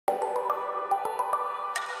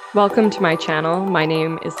Welcome to my channel. My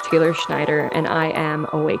name is Taylor Schneider and I am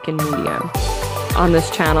Awakened Medium. On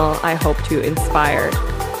this channel, I hope to inspire,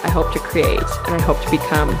 I hope to create, and I hope to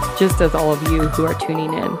become just as all of you who are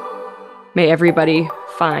tuning in. May everybody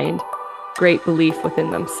find great belief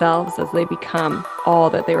within themselves as they become all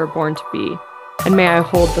that they were born to be. And may I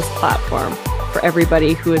hold this platform for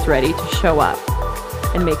everybody who is ready to show up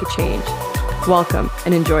and make a change. Welcome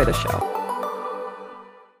and enjoy the show.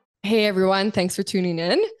 Hey everyone, thanks for tuning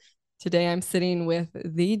in. Today I'm sitting with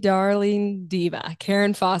the Darling Diva,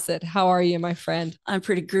 Karen Fawcett. How are you, my friend? I'm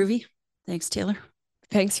pretty groovy. Thanks, Taylor.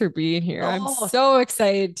 Thanks for being here. I'm Oh, so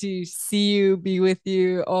excited to see you, be with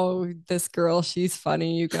you. Oh, this girl, she's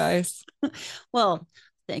funny, you guys. well,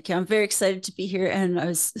 thank you. I'm very excited to be here, and I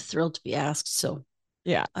was thrilled to be asked. So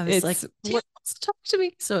Yeah, I was like, Taylor wants to talk to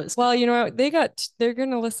me. So it's well, you know, they're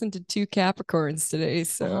gonna listen to two Capricorns today.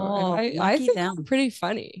 So and I lucky think them. we're pretty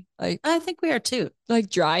funny. Like I think we are too. like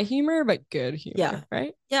dry humor, but good humor, Yeah.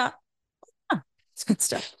 right? Yeah. It's good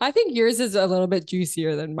stuff. I think yours is a little bit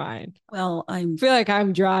juicier than mine. Well, I feel like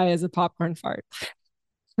I'm dry as a popcorn fart.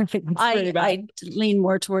 I think it's pretty bad. I lean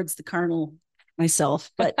more towards the carnal myself,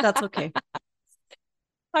 but that's okay.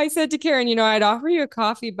 I said to Karen, you know, I'd offer you a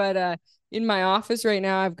coffee, but in my office right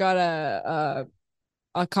now, I've got a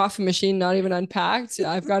coffee machine not even unpacked.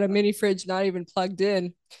 I've got a mini fridge not even plugged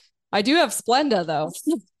in. I do have Splenda though.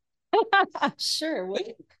 Sure. We'll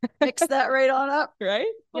mix that right on up. Right?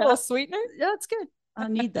 A Yeah. little sweetener. Yeah, it's good. I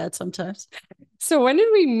need that sometimes. So when did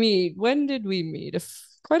we meet? When did we meet?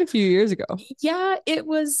 Quite a few years ago. Yeah, it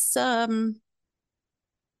was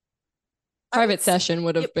Private session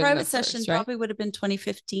would have been private the session first, right? probably would have been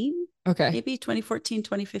 2015. Okay. Maybe 2014,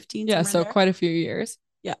 2015. Yeah, so there. Quite a few years.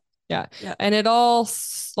 Yeah. Yeah. Yeah. And it all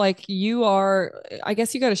like you are, I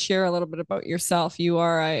guess you got to share a little bit about yourself. You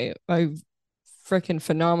are a freaking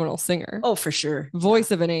phenomenal singer. Oh, for sure.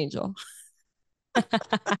 Voice of an angel.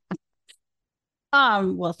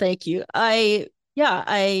 Well, thank you. I'm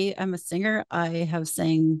a singer. I have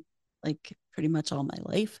sang like pretty much all my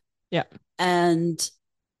life. Yeah. And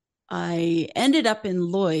I ended up in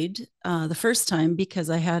Lloyd the first time because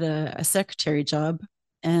I had a secretary job,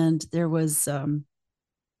 and there was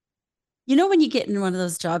you know, when you get in one of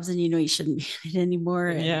those jobs and you know you shouldn't be in it anymore,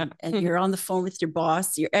 and you're on the phone with your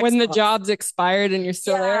boss, your ex-boss. When the job's expired and you're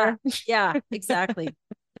still there. Yeah, exactly.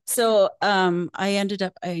 So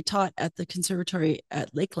I taught at the conservatory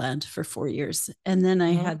at Lakeland for 4 years. And then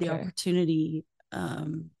I had the opportunity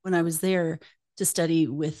when I was there to study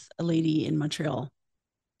with a lady in Montreal.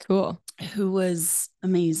 Cool. Who was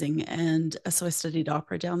amazing. And so I studied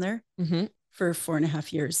opera down there. For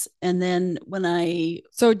 4.5 years. And then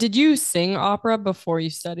So did you sing opera before you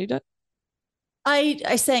studied it?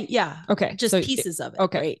 I sang, yeah. Okay. Just pieces of it.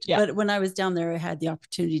 Okay. Right. Yeah. But when I was down there, I had the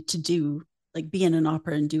opportunity to be in an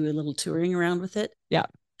opera and do a little touring around with it. Yeah.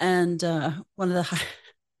 And one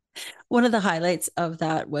of the highlights of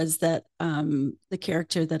that was that the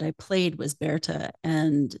character that I played was Berta,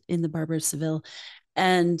 and in the Barber of Seville,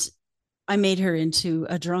 and I made her into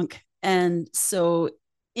a drunk. And so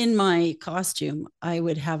in my costume, I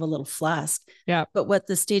would have a little flask. Yeah. But what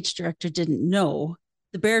the stage director didn't know,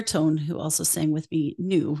 the baritone who also sang with me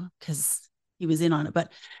knew because he was in on it.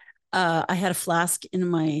 But I had a flask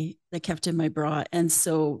that kept in my bra. And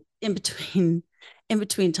so in between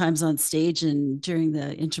times on stage and during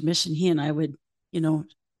the intermission, he and I would,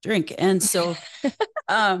 drink. And so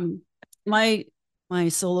my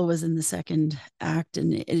solo was in the second act.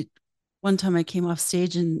 And one time I came off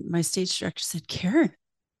stage and my stage director said, "Karen,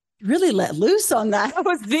 really let loose on that." That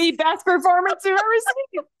was the best performance you've ever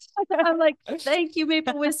seen. I'm like, thank you,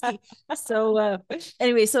 Maple Whiskey. So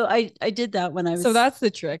anyway, so I did that when I was. So that's the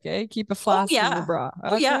trick, eh? Keep a flask in the bra.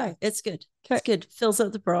 Okay. Oh yeah, it's good. Okay. It's good. Fills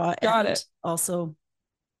out the bra. Got it. Also,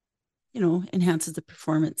 enhances the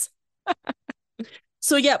performance.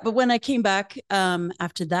 So yeah, but when I came back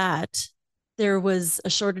after that, there was a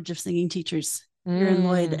shortage of singing teachers here in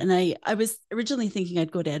Lloyd, and I was originally thinking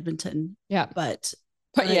I'd go to Edmonton. Yeah, but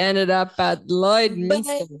you ended up at Lloyd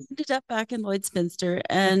Minster. I ended up back in Lloyd Spinster,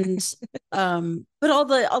 and but all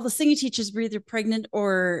the singing teachers were either pregnant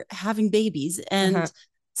or having babies, and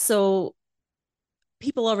so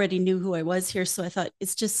people already knew who I was here. So I thought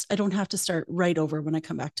I don't have to start right over when I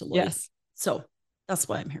come back to Lloyd. Yes, so that's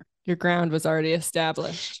why I'm here. Your ground was already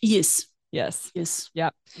established. Yes. Yes.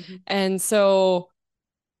 Yep. And so,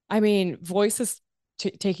 I mean, voice is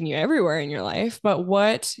taking you everywhere in your life, but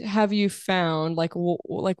what have you found? Like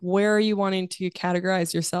where are you wanting to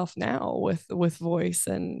categorize yourself now with voice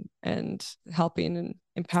and helping and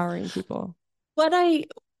empowering people? What I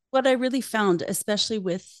really found, especially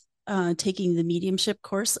with taking the mediumship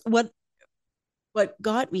course, what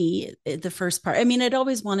got me the first part, I mean, I'd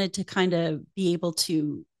always wanted to kind of be able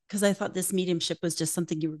to, because I thought this mediumship was just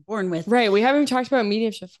something you were born with. Right. We haven't even talked about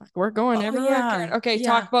mediumship. We're going everywhere. Yeah. Okay. Yeah.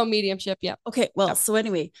 Talk about mediumship. Yep. Okay. Well, Yep. so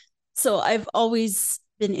anyway, so I've always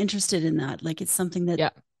been interested in that. Like it's something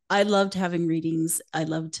that I loved having readings. I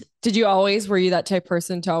loved. Did you always, were you that type of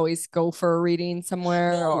person to always go for a reading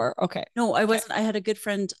somewhere or, okay. No, I wasn't. I had a good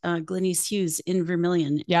friend, Glenise Hughes in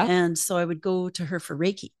Vermilion. Yeah. And so I would go to her for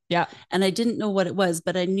Reiki. Yeah. And I didn't know what it was,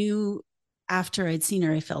 but I knew after I'd seen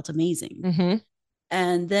her, I felt amazing. Mm-hmm.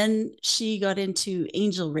 And then she got into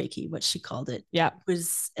angel Reiki, what she called it. Yeah.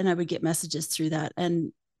 And I would get messages through that.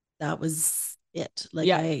 And that was it. Like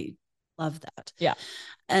I love that. Yeah.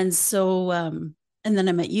 And so, and then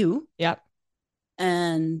I met you. Yeah.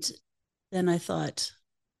 And then I thought,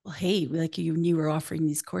 well, hey, like you were offering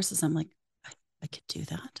these courses. I'm like, I could do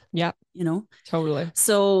that. Yeah. You know? Totally.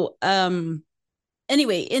 So,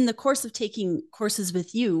 anyway, in the course of taking courses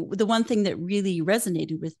with you, the one thing that really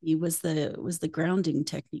resonated with me was the grounding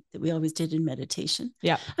technique that we always did in meditation.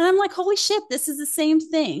 Yeah. And I'm like, holy shit, this is the same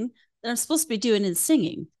thing that I'm supposed to be doing in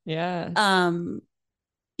singing. Yeah.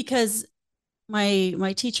 Because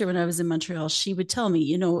my teacher when I was in Montreal, she would tell me,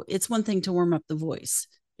 you know, it's one thing to warm up the voice.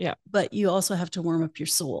 Yeah. But you also have to warm up your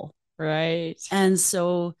soul. Right. And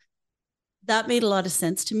so that made a lot of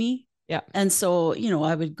sense to me. Yeah. And so, you know,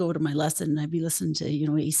 I would go to my lesson and I'd be listening to, you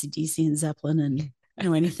know, AC/DC and Zeppelin and, you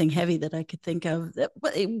know, anything heavy that I could think of,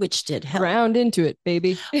 which did help. Round into it,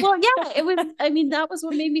 baby. Well, yeah, it was, I mean, that was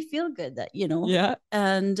what made me feel good that, you know. Yeah.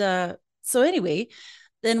 And so anyway,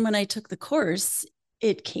 then when I took the course,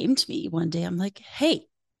 it came to me one day. I'm like, hey,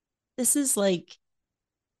 this is like,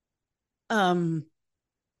 and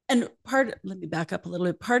let me back up a little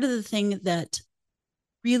bit. Part of the thing that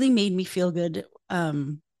really made me feel good,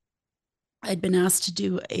 I'd been asked to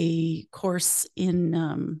do a course in,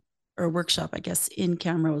 or a workshop, I guess, in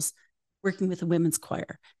Camrose, working with a women's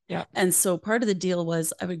choir. Yeah. And so part of the deal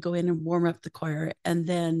was I would go in and warm up the choir, and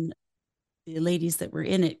then the ladies that were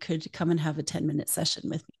in it could come and have a 10-minute session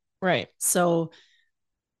with me. Right. So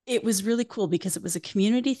it was really cool because it was a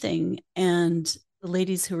community thing, and the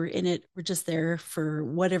ladies who were in it were just there for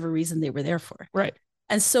whatever reason they were there for. Right.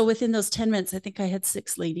 And so within those 10 minutes, I think I had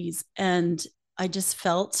 6 ladies, and I just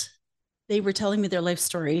felt they were telling me their life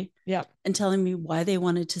story. Yeah. And telling me why they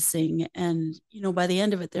wanted to sing. And, you know, by the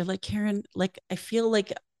end of it, they're like, Karen, like, I feel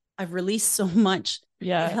like I've released so much.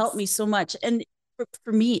 Yeah. It helped me so much. And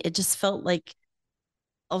for me, it just felt like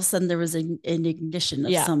all of a sudden there was an ignition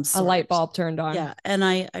of some sort. A light bulb turned on. Yeah. And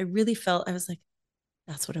I really felt, I was like,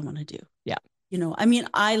 that's what I want to do. Yeah. You know, I mean,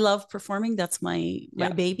 I love performing. That's my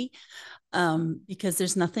baby. Because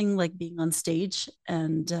there's nothing like being on stage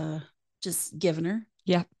and just giving her.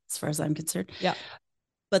 Yeah. As far as I'm concerned. Yeah.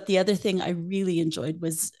 But the other thing I really enjoyed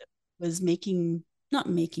was not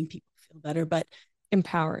making people feel better, but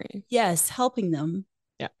empowering. Yes. Helping them.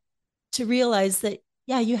 Yeah. To realize that,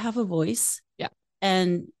 yeah, you have a voice. Yeah.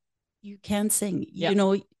 And you can sing, you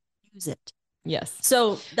know, use it. Yes.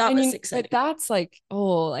 So that was exciting. But that's like,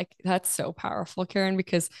 that's so powerful, Karen,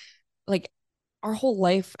 because like our whole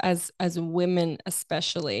life as women,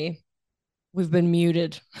 especially, we've been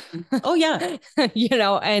muted. Oh yeah. You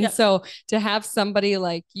know, and so to have somebody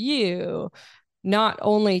like you, not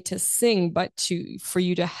only to sing, but for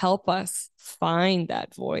you to help us find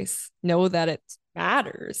that voice, know that it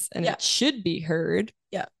matters and it should be heard.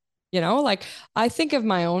 Yeah. You know, like I think of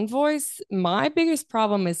my own voice, my biggest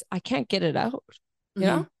problem is I can't get it out, you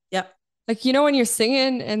know? Yeah. Like, you know, when you're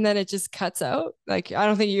singing and then it just cuts out, like, I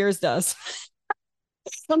don't think yours does.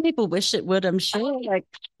 Some people wish it would, I'm sure. Like,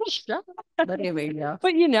 but anyway, yeah.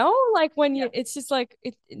 But you know, like when it's just like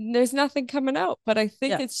there's nothing coming out. But I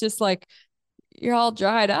think it's just like you're all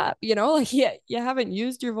dried up, you know, like you haven't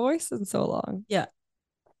used your voice in so long. Yeah.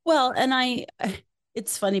 Well, and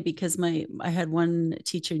it's funny because I had one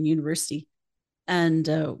teacher in university, and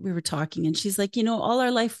we were talking, and she's like, you know, all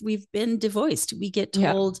our life we've been devoiced. We get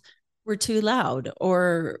told we're too loud,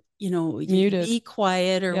 or you know, muted, be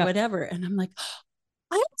quiet, or whatever. And I'm like,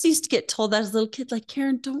 I always used to get told that as a little kid, like,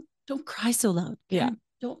 Karen, don't cry so loud. Karen,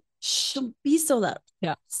 don't be so loud.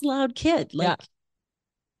 Yeah. It's a loud kid. Like,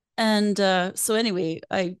 and so anyway,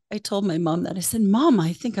 I told my mom that. I said, Mom,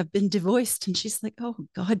 I think I've been divorced. And she's like, oh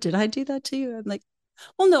God, did I do that to you? I'm like,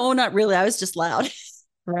 well, no, not really. I was just loud.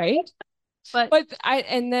 Right. But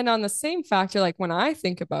and then on the same factor, like when I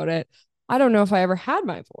think about it, I don't know if I ever had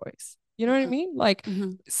my voice. You know what I mean? Like,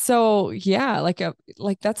 so yeah,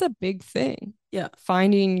 like that's a big thing. Yeah.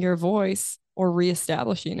 Finding your voice or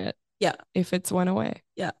reestablishing it. Yeah. If it's went away.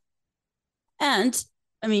 Yeah. And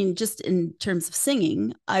I mean, just in terms of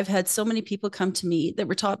singing, I've had so many people come to me that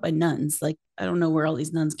were taught by nuns. Like, I don't know where all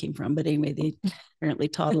these nuns came from, but anyway, they apparently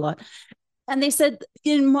taught a lot. And they said,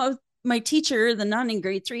 my teacher, the nun in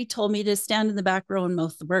grade 3, told me to stand in the back row and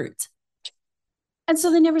mouth the words. And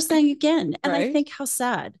so they never sang again. And I think how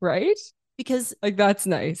sad. Right? Because like, that's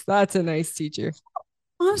nice. That's a nice teacher.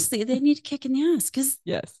 Honestly, they need a kick in the ass, because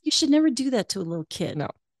yes, you should never do that to a little kid. No.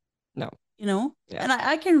 You know? Yeah. And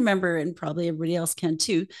I can remember, and probably everybody else can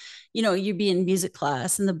too, you know, you'd be in music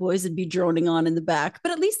class and the boys would be droning on in the back,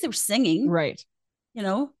 but at least they were singing. Right. You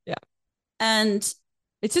know? Yeah. And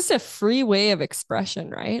it's just a free way of expression,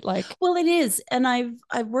 right? Like, well, it is. And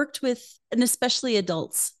I've worked with, and especially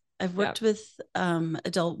adults. I've worked with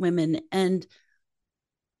adult women, and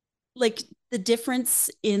like the difference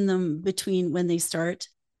in them between when they start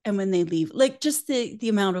and when they leave, like just the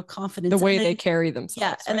amount of confidence, the way they carry themselves. Yeah.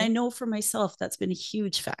 Right? And I know for myself, that's been a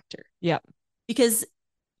huge factor. Yeah. Because,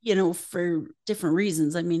 you know, for different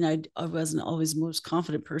reasons. I mean, I wasn't always the most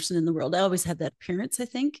confident person in the world. I always had that appearance, I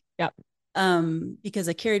think. Yeah. Because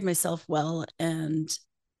I carried myself well,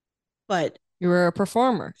 but you were a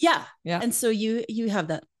performer. Yeah. Yeah. And so you have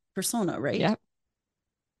that persona, right? Yeah.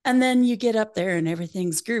 And then you get up there and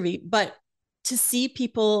everything's groovy. But to see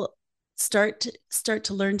people start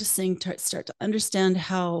to learn to sing, start to understand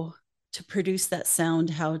how to produce that sound,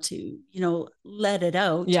 how to, you know, let it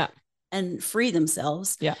out. Yeah. And free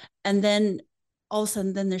themselves. Yeah. And then all of a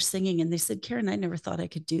sudden, then they're singing, and they said, Karen, I never thought I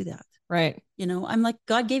could do that. Right. You know, I'm like,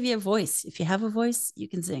 God gave you a voice. If you have a voice, you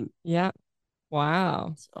can sing. Yeah.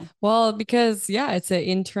 Wow. So. Well, because it's an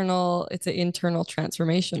internal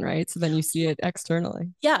transformation, right? So then you see it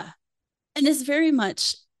externally. Yeah. And it's very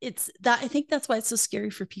much, it's that, I think that's why it's so scary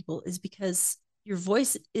for people, is because your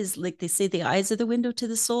voice is, like they say, the eyes are the window to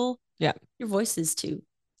the soul. Yeah. Your voice is too.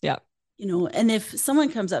 Yeah. You know, and if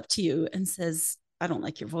someone comes up to you and says, I don't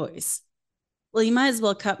like your voice, well, you might as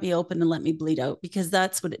well cut me open and let me bleed out, because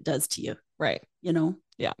that's what it does to you. Right. You know?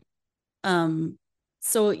 Yeah.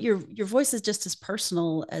 So your voice is just as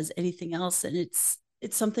personal as anything else. And it's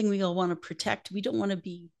something we all want to protect. We don't want to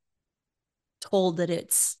be told that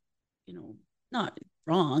it's, you know, not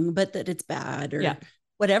wrong, but that it's bad or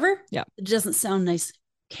whatever. Yeah. It doesn't sound nice.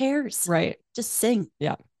 Who cares? Right. Just sing.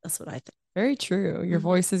 Yeah. That's what I think. Very true. Your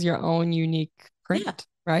voice is your own unique print,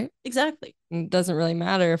 right? Exactly. And it doesn't really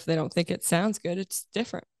matter if they don't think it sounds good. It's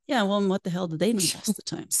different. Yeah. Well, and what the hell do they know most of the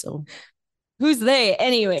time? So who's they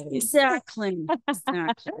anyway? Exactly.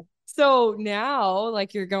 So now,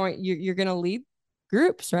 like, you're going to lead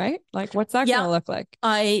groups, right? Like, what's that going to look like?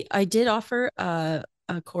 I did offer a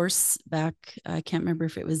course back. I can't remember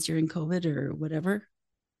if it was during COVID or whatever.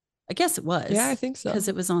 I guess it was. Yeah, I think so. Because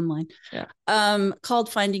it was online. Yeah. Called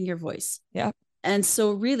Finding Your Voice. Yeah. And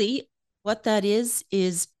so really what that is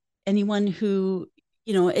anyone who,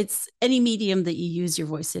 you know, it's any medium that you use your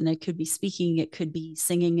voice in. It could be speaking, it could be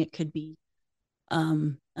singing, it could be, I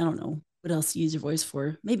don't know what else you use your voice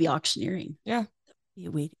for. Maybe auctioneering. Yeah. That would be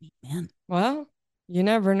a way to meet men. Well, you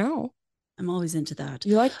never know. I'm always into that.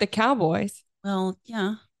 You like the cowboys. Well,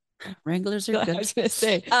 yeah. Wranglers are good. I was going to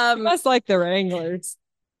say, you must like the Wranglers.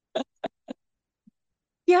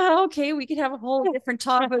 Yeah, okay, we could have a whole different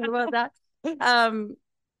topic about that.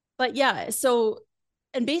 But yeah, so,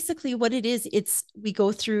 and basically what it is, it's we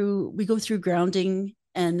go through grounding,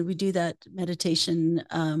 and we do that meditation.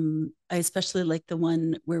 I especially like the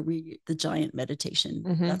one where the giant meditation.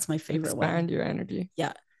 Mm-hmm. That's my favorite one. Expand your energy.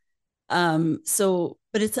 Yeah. So,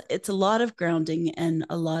 but it's a lot of grounding and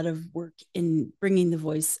a lot of work in bringing the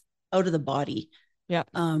voice out of the body. Yeah.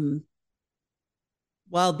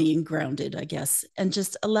 While being grounded, I guess, and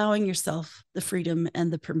just allowing yourself the freedom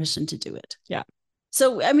and the permission to do it. Yeah.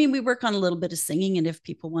 So, I mean, we work on a little bit of singing, and if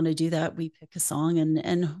people want to do that, we pick a song,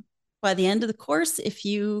 and by the end of the course, if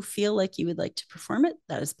you feel like you would like to perform it,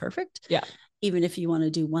 that is perfect. Yeah. Even if you want to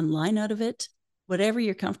do one line out of it, whatever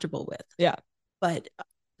you're comfortable with. Yeah. But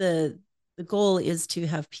the goal is to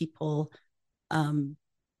have people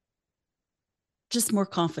just more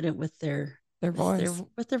confident with their voice.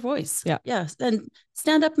 With their voice. Yeah. Yeah. And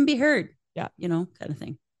stand up and be heard. Yeah. You know, kind of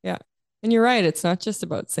thing. Yeah. And you're right. It's not just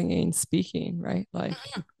about singing, speaking, right? Like,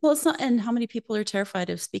 well, it's not. And how many people are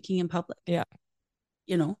terrified of speaking in public? Yeah.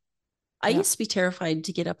 You know, I used to be terrified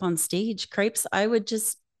to get up on stage. Cripes, I would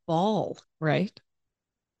just bawl. Right.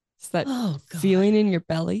 It's that feeling in your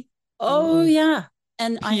belly. Oh yeah.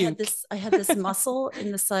 And puke. I had this muscle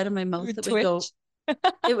in the side of my mouth that would go.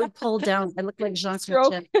 It would pull down. I looked like Jean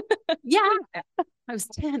Stroke. Yeah. I was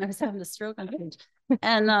 10. I was having a stroke on stage.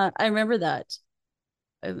 And I remember that.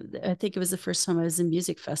 I think it was the first time I was in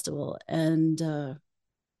music festival. And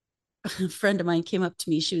a friend of mine came up to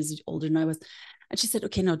me. She was older than I was. And she said,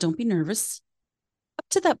 okay, now don't be nervous. Up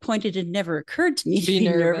to that point, it had never occurred to me to be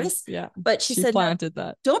nervous. Yeah. But she said, planted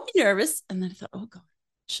that. Don't be nervous. And then I thought, oh God,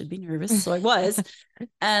 I should be nervous. So I was.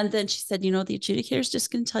 And then she said, the adjudicator is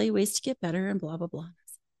just going to tell you ways to get better and blah, blah, blah.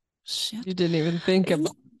 Shit. You didn't even think of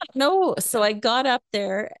it. No. So I got up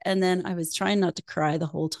there and then I was trying not to cry the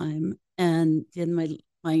whole time. And then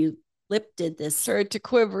my lip did this. Started to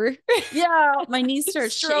quiver. Yeah. My knees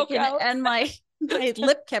started shaking out. and my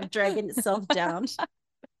lip kept dragging itself down.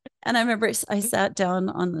 And I remember I sat down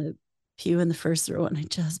on the pew in the first row and I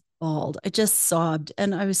just bawled. I just sobbed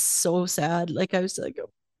and I was so sad. Like I was like,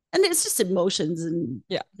 oh. And it's just emotions and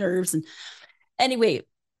nerves. And anyway,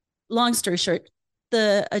 long story short,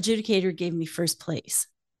 the adjudicator gave me first place.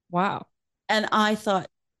 Wow. And I thought,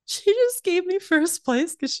 she just gave me first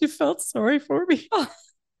place because she felt sorry for me.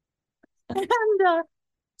 And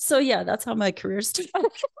so, yeah, that's how my career started.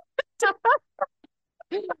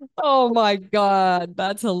 Oh my God.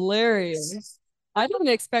 That's hilarious. I didn't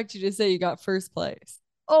expect you to say you got first place.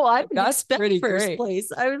 Oh, I didn't That's expect pretty first great.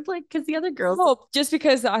 place. I was like, because the other girls. Oh, just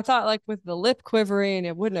because I thought like with the lip quivering,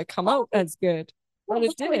 it wouldn't have come out as good. But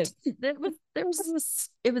it did. There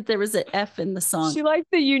was an F in the song. She liked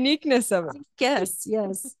the uniqueness of it. Yes.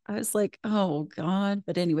 I was like, oh God.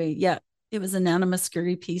 But anyway, yeah, it was a Nana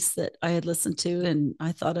Muscuri piece that I had listened to and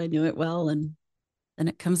I thought I knew it well. And then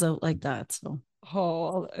it comes out like that. So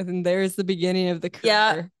and there's the beginning of the career.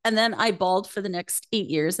 Yeah. And then I bawled for the next 8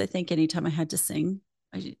 years. I think anytime I had to sing,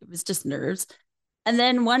 it was just nerves. And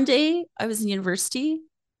then one day I was in university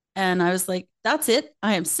and I was like, that's it.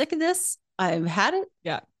 I am sick of this. I've had it.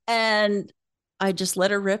 Yeah. And I just let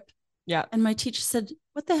her rip. Yeah. And my teacher said,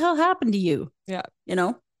 what the hell happened to you? Yeah.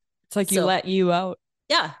 It's like you let you out.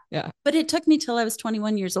 Yeah. Yeah. But it took me till I was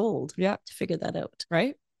 21 years old. Yeah. To figure that out.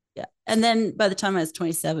 Right. Yeah. And then by the time I was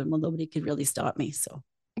 27, well, nobody could really stop me. So.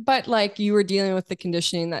 But like you were dealing with the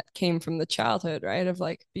conditioning that came from the childhood, right? Of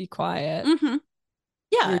like, be quiet. Mm-hmm.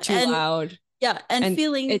 Yeah. You're too loud. Yeah. And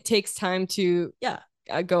feeling. It takes time to. Yeah.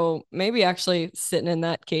 I go, maybe actually sitting in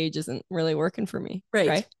that cage isn't really working for me.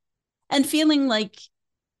 Right. And feeling like,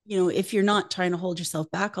 if you're not trying to hold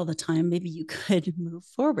yourself back all the time, maybe you could move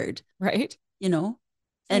forward. Right. And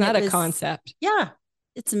not a concept. Yeah.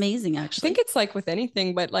 It's amazing, actually. I think it's like with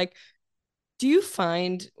anything, but like, do you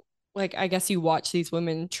find, like, I guess you watch these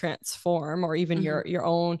women transform or even your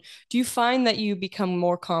own, do you find that you become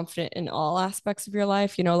more confident in all aspects of your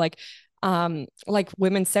life? Like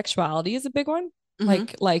women's sexuality is a big one.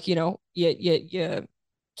 Like, you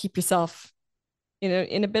keep yourself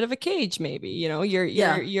in a bit of a cage, maybe,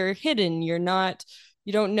 you're hidden. You're not,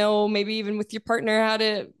 you don't know, maybe even with your partner, how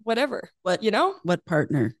to, whatever, what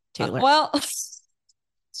partner, Taylor? Well,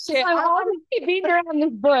 shit, I want to beat around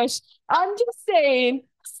this bush. I'm just saying,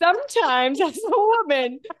 sometimes as a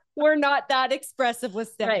woman, we're not that expressive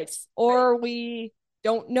with sex, or we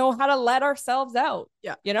don't know how to let ourselves out.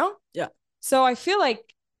 Yeah. Yeah. So I feel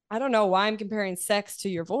like, I don't know why I'm comparing sex to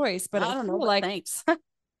your voice, but I don't know, like thanks.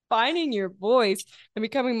 Finding your voice and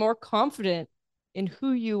becoming more confident in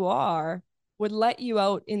who you are would let you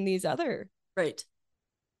out in these other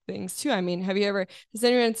things too. I mean, has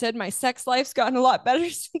anyone said my sex life's gotten a lot better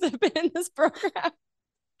since I've been in this program?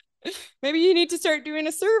 Maybe you need to start doing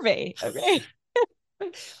a survey. Okay.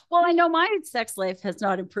 Well, I know my sex life has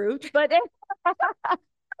not improved, but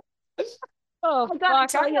I'm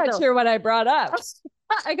not sure what I brought up.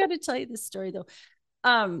 I got to tell you this story though.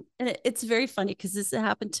 And it's very funny because this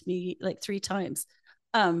happened to me like 3 times.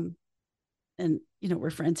 And we're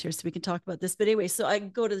friends here, so we can talk about this. But anyway, so I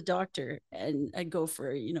go to the doctor and I go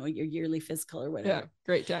for, your yearly physical or whatever. Yeah,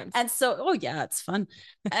 great times. And so, oh yeah, it's fun.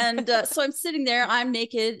 And so I'm sitting there, I'm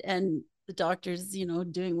naked, and the doctor's,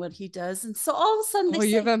 doing what he does. And so all of a sudden,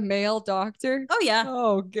 you have a male doctor? Oh yeah.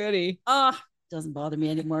 Oh, goody. Oh, doesn't bother me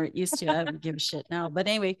anymore. It used to. I don't give a shit now. But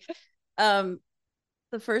anyway,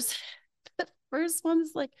 the first one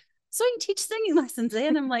is like, so you teach singing lessons, eh?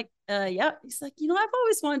 And I'm like, yeah. He's like, I've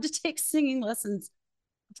always wanted to take singing lessons.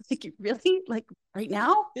 I'm like, really? Like right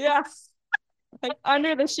now? Yeah. Like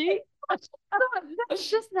under the sheet? That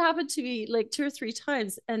just happened to me like 2 or 3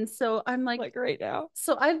 times. And so I'm like right now.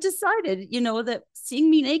 So I've decided, that seeing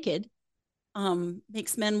me naked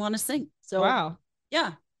makes men want to sing. So wow.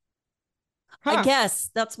 Yeah. Huh. I guess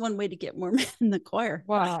that's one way to get more men in the choir.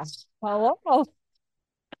 Wow. Hello.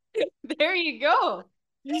 There you go.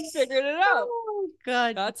 You figured it out. Oh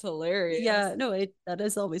God, that's hilarious. Yeah, no, that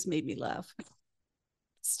has always made me laugh.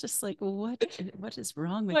 It's just like, what is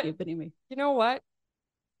wrong with you? But anyway, you know what?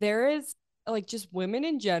 There is like just women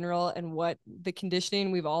in general and what the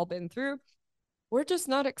conditioning we've all been through. We're just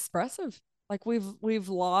not expressive. Like we've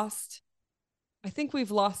lost, I think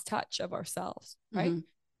we've lost touch of ourselves, right?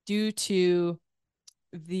 Due to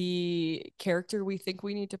the character we think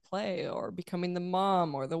we need to play, or becoming the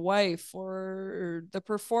mom or the wife or the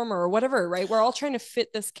performer or whatever, right? We're all trying to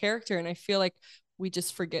fit this character, and I feel like we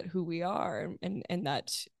just forget who we are, and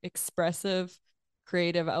that expressive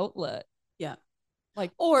creative outlet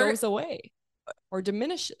like goes away or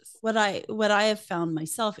diminishes. What I have found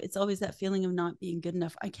myself, it's always that feeling of not being good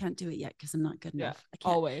enough. I can't do it yet because I'm not good enough. I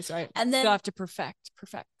can't. Always, right? And then still have to perfect.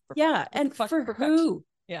 Yeah, and for perfection. Who?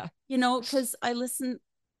 Yeah. You know, because I listen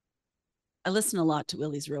a lot to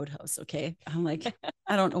Willie's Roadhouse. Okay. I'm like,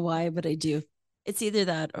 I don't know why, but I do. It's either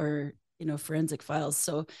that or, you know, Forensic Files.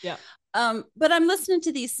 So, yeah. But I'm listening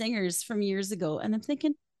to these singers from years ago and I'm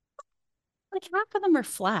thinking, like, half of them are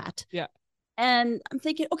flat. Yeah. And I'm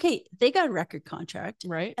thinking, okay, they got a record contract.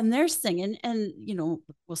 Right. And they're singing, and, you know,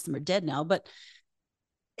 most of them are dead now, but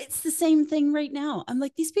it's the same thing right now. I'm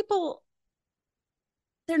like, these people,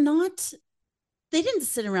 they didn't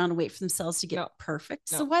sit around and wait for themselves to get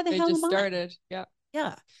perfect. No. So why the hell just am started? I? Yeah.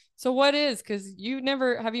 Yeah. So what is, because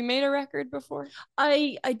have you made a record before?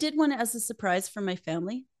 I did one as a surprise for my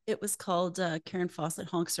family. It was called Karen Fawcett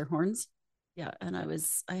Honks Her Horns. Yeah. And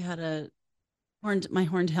I had my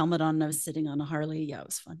horned helmet on, and I was sitting on a Harley. Yeah, it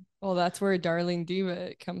was fun. Well, that's where Darling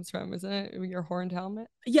Diva comes from, isn't it? Your horned helmet.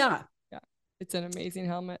 Yeah. Yeah. It's an amazing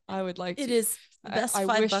helmet. I would like it to. It is the best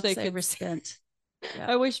 $5 I ever spent.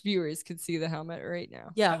 Yeah. I wish viewers could see the helmet right now.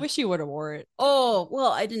 Yeah. I wish you would have wore it. Oh,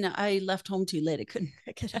 well, I didn't. I left home too late. I couldn't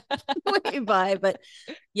pick it up way by. But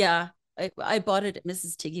yeah, I bought it at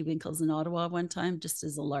Mrs. Tiggy Winkle's in Ottawa one time just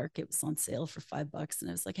as a lark. It was on sale for $5. And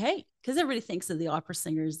I was like, hey, because everybody thinks of the opera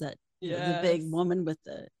singers that the big woman with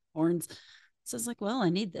the horns. So I was like, well, I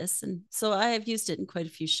need this. And so I have used it in quite a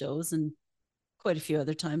few shows, and quite a few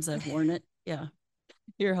other times I've worn it. Yeah.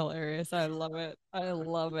 You're hilarious. I love it. I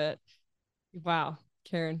love it. Wow,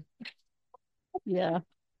 Karen. Yeah.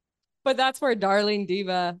 But that's where Darling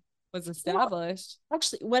Diva was established. Well,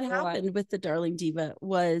 actually, what happened with the Darling Diva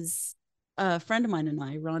was a friend of mine and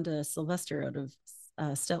I, Rhonda Sylvester out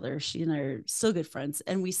of Stellar, she and I are so good friends.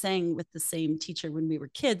 And we sang with the same teacher when we were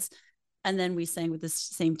kids. And then we sang with the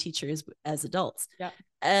same teacher as adults. Yeah.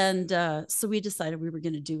 And so we decided we were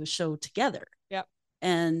going to do a show together. Yeah.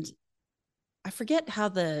 And I forget how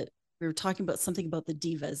we were talking about something about the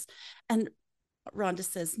divas. And Rhonda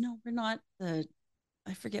says, no, we're not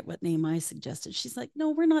I forget what name I suggested. She's like, no,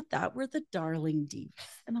 we're not that. We're the Darling Divas.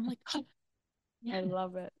 And I'm like, oh, yeah. I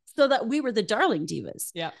love it. So that we were the Darling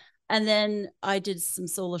Divas. Yeah. And then I did some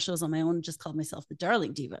solo shows on my own, just called myself the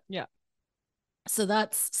Darling Diva. Yeah. So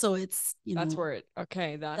it's, you know, that's where it,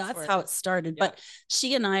 okay. That's how it started. Yeah. But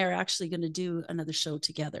she and I are actually going to do another show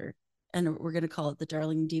together, and we're going to call it the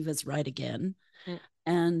Darling Divas Ride Again. Mm.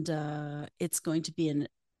 And it's going to be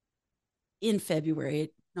in February,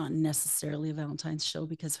 not necessarily a Valentine's show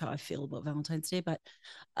because of how I feel about Valentine's Day, but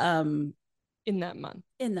in that month.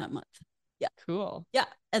 Yeah. Cool. Yeah.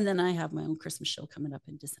 And then I have my own Christmas show coming up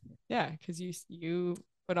in December. Yeah, because you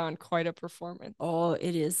put on quite a performance. Oh,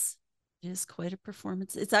 it is. It is quite a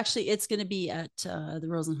performance. It's going to be at the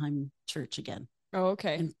Rosenheim Church again. Oh,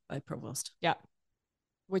 okay. By Provost. Yeah.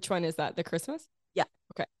 Which one is that? The Christmas? Yeah.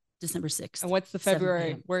 Okay. December 6th. And what's the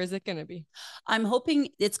February? Where is it going to be? I'm hoping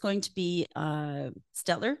it's going to be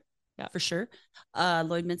Stellar. Yeah. For sure.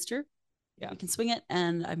 Lloydminster. Yeah. You can swing it.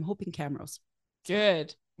 And I'm hoping Camrose.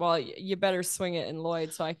 Good. Well, you better swing it in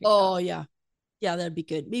Lloyd so I can. Oh, come. Yeah. Yeah, that'd be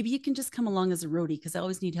good. Maybe you can just come along as a roadie because I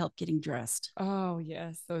always need help getting dressed. Oh,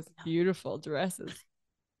 yes. Those beautiful dresses.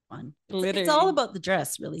 Fun. It's all about the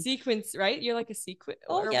dress, really. Sequins, right? You're like a sequin.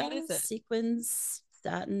 Oh, yeah. What is it? Sequins,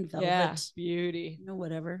 satin, velvet. Yeah, beauty. You know,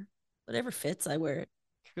 whatever fits, I wear it.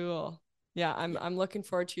 Cool. Yeah, I'm looking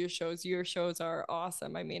forward to your shows. Your shows are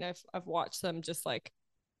awesome. I mean, I've watched them just like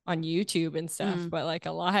on YouTube and stuff, but like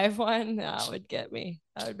a live one, that would get me.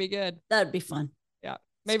 That would be good. That'd be fun. Yeah.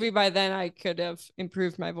 Maybe by then I could have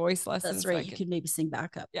improved my voice lessons. That's right. You could maybe sing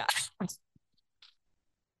backup. Yeah.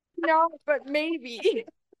 No, but maybe.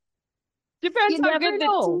 Depends how good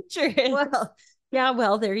the teacher is. Well, yeah,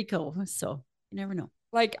 well, there you go. So you never know.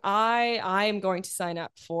 Like I am going to sign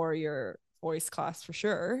up for your voice class for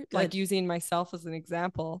sure. Good. Like using myself as an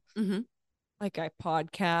example. Mm-hmm. Like I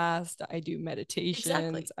podcast, I do meditations,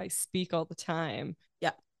 exactly. I speak all the time.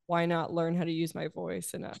 Yeah. Why not learn how to use my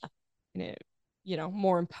voice in a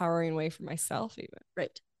more empowering way for myself even.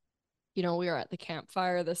 Right. You know, we were at the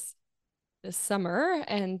campfire this summer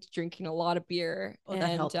and drinking a lot of beer. Oh, that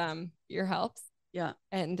helps. Beer helps. Yeah.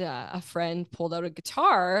 And a friend pulled out a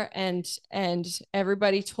guitar and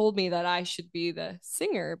everybody told me that I should be the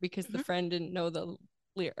singer because the friend didn't know the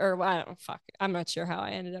or well, I don't know, fuck. I'm not sure how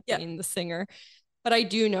I ended up Yeah. being the singer, but I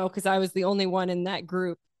do know because I was the only one in that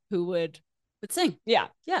group who would sing. Yeah.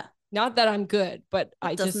 Yeah. Not that I'm good, but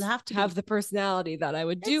I doesn't just have to have be. the personality that I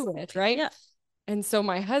would do it, right? Yeah. And so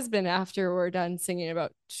my husband, after we're done singing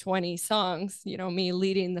about 20 songs, you know, me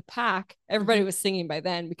leading the pack, everybody was singing by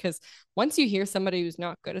then, because once you hear somebody who's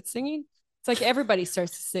not good at singing, it's like everybody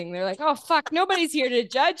starts to sing. They're like, oh, fuck, nobody's here to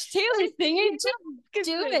judge. Taylor's singing. Just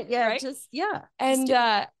do it. Yeah. Right? Just, yeah.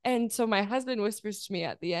 And so my husband whispers to me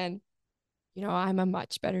at the end, you know, I'm a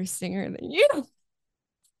much better singer than you.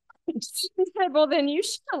 He said, well, then you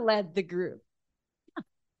should have led the group. Yeah.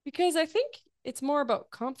 Because I think it's more about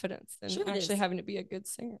confidence than actually having to be a good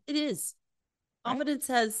singer. It is. Confidence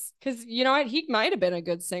has, because you know what, he might have been a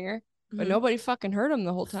good singer, but nobody fucking heard him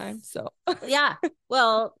the whole time. So yeah,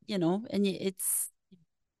 well, you know, and it's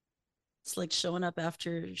like showing up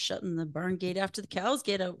after shutting the barn gate after the cows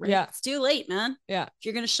get out. Right? Yeah, it's too late, man. Yeah, if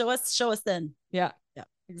you're gonna show us then. Yeah,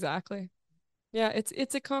 exactly. Yeah,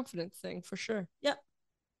 it's a confidence thing for sure. Yeah,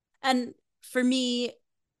 and for me,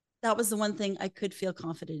 that was the one thing I could feel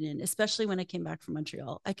confident in, especially when I came back from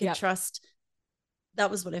Montreal. I could trust.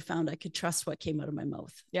 That was what I found. I could trust what came out of my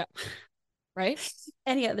mouth. Yeah. Right.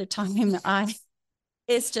 Any other time,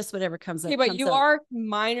 it's just whatever comes out. Okay, but you are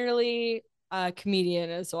minorly a comedian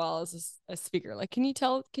as well as a speaker. Like, can you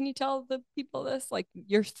tell the people this? Like,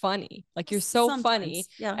 you're funny. Like, you're so funny.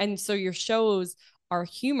 Yeah. And so your shows are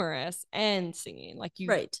humorous and singing. Like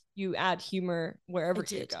you add humor wherever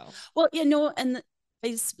you go. Well, you know, and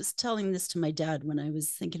I was telling this to my dad when I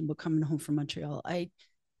was thinking about coming home from Montreal.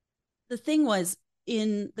 The thing was,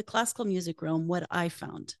 in the classical music realm, what I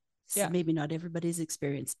found, so maybe not everybody's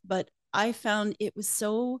experience, but I found it was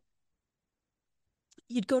so,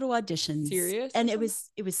 you'd go to auditions serious, and it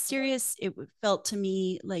was serious. It felt to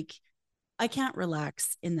me like I can't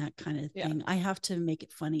relax in that kind of thing. Yeah. I have to make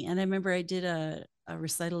it funny. And I remember I did a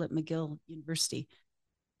recital at McGill University.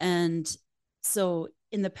 And so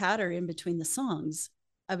in the patter in between the songs,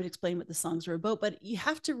 I would explain what the songs were about, but you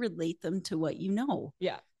have to relate them to what you know.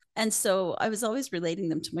 Yeah. And so I was always relating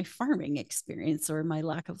them to my farming experience or my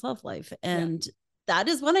lack of love life. And that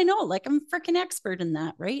is what I know. Like, I'm a freaking expert in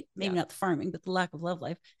that, right? Maybe not the farming, but the lack of love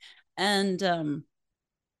life. And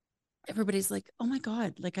everybody's like, oh my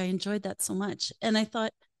God, like I enjoyed that so much. And I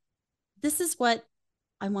thought, this is what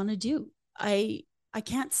I want to do. I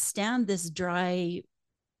can't stand this dry,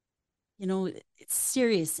 you know, it's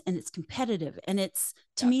serious and it's competitive. And it's,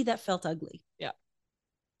 to me, that felt ugly. Yeah.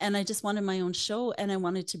 And I just wanted my own show, and I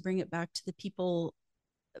wanted to bring it back to the people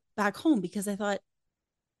back home, because I thought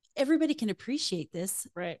everybody can appreciate this,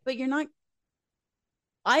 right? But you're not.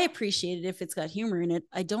 I appreciate it if it's got humor in it.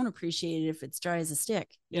 I don't appreciate it if it's dry as a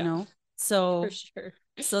stick, you know? So, for sure.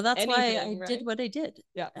 So that's why I did what I did.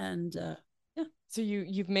 Yeah. And yeah. So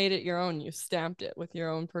you've made it your own. You stamped it with your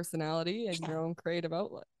own personality and your own creative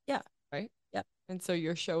outlet. Yeah. Right? Yeah. And so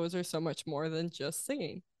your shows are so much more than just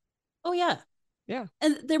singing. Oh, yeah. Yeah.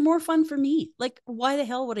 And they're more fun for me. Like, why the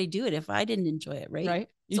hell would I do it if I didn't enjoy it? Right. Right.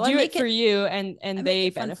 You so do it for you, and they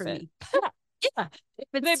benefit. Yeah.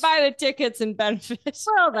 They buy the tickets and benefit.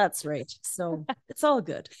 Well, that's right. So it's all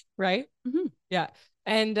good. Right. Mm-hmm. Yeah.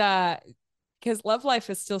 And because love life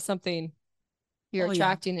is still something you're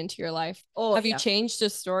attracting into your life. Have you changed the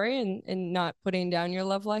story and not putting down your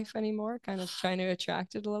love life anymore? Kind of trying to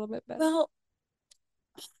attract it a little bit better? Well,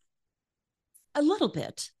 a little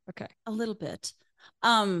bit. Okay. A little bit.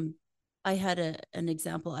 I had an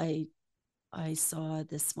example. I saw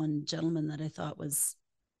this one gentleman that I thought was,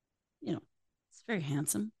 you know, it's very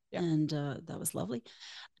handsome. Yeah. And that was lovely.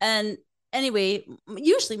 And anyway,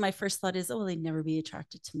 usually my first thought is, oh, they'd never be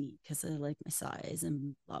attracted to me because I like my size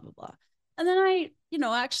and blah, blah, blah. And then I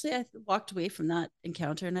walked away from that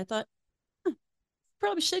encounter and I thought,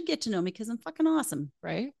 probably should get to know me because I'm fucking awesome.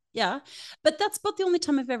 Right. Yeah. But that's about the only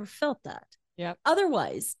time I've ever felt that. Yeah.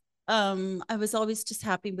 Otherwise, I was always just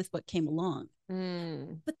happy with what came along.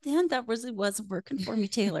 But then that really wasn't working for me,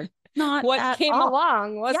 Taylor. Not what came all.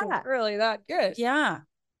 along wasn't really that good. Yeah.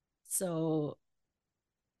 So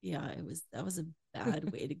yeah, that was a bad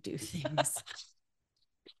way to do things.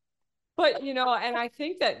 But and I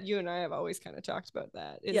think that you and I have always kind of talked about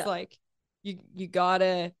that. It's like you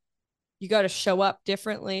gotta show up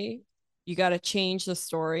differently. You got to change the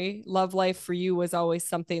story. Love life for you was always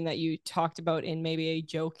something that you talked about in maybe a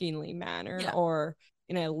jokingly manner or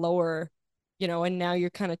in a lower, and now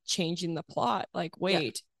you're kind of changing the plot. Like,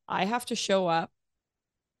 wait, I have to show up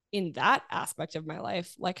in that aspect of my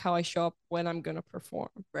life, like how I show up when I'm going to perform.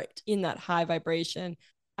 Right. In that high vibration,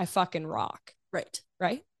 I fucking rock. Right.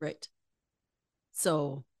 Right. Right.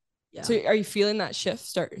 So Yeah. So are you feeling that shift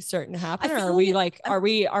starting to happen? Or feel are we it. like, are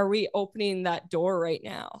we opening that door right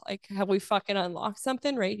now? Like, have we fucking unlocked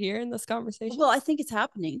something right here in this conversation? Well, I think it's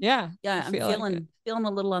happening. Yeah. Yeah, I'm feeling like feeling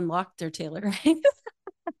a little unlocked there, Taylor. right.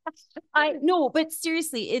 I no, but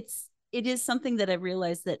seriously, it is something that I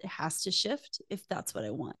realized that it has to shift if that's what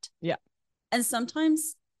I want. Yeah. And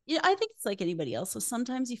sometimes, yeah, I think it's like anybody else. So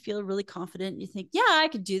sometimes you feel really confident and you think, yeah, I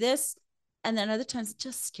could do this. And then other times it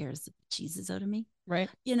just scares the cheeses out of me. Right.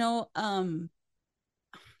 You know, and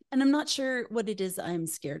I'm not sure what it is I'm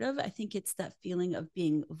scared of. I think it's that feeling of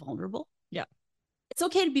being vulnerable. Yeah. It's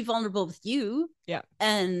okay to be vulnerable with you. Yeah.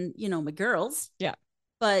 And, my girls. Yeah.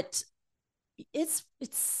 But it's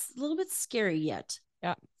a little bit scary yet.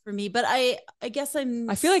 Yeah. For me, but I guess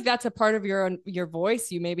I feel like that's a part of your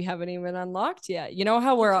voice you maybe haven't even unlocked yet. You know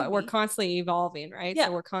how we're constantly evolving, right? Yeah.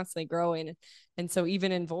 So we're constantly growing, and so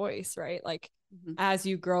even in voice, right? Like as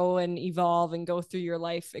you grow and evolve and go through your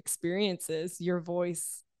life experiences, your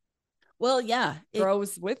voice,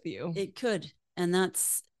 grows with you. It could, and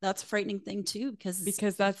that's a frightening thing too, because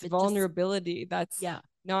that's vulnerability. That's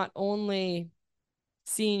not only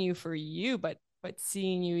seeing you for you, but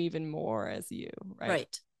seeing you even more as you, right?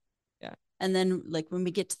 Right. Yeah. And then like when we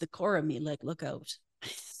get to the core of me, like, look out.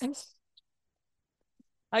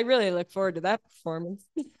 I really look forward to that performance.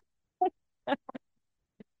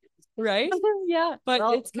 Right? Yeah. But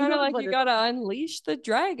it's kind of like you got to unleash the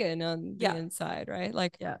dragon on the inside, right?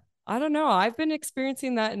 Like, I don't know. I've been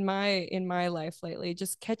experiencing that in my life lately,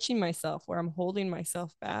 just catching myself where I'm holding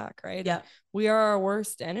myself back, right? Yeah. And we are our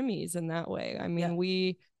worst enemies in that way. I mean,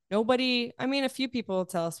 a few people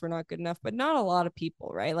tell us we're not good enough, but not a lot of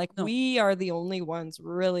people, right? Like we are the only ones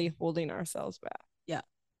really holding ourselves back. Yeah.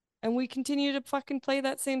 And we continue to fucking play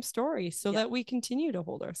that same story so that we continue to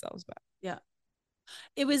hold ourselves back. Yeah.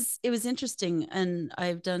 It was interesting, and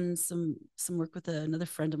I've done some work with another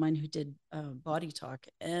friend of mine who did body talk,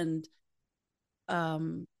 and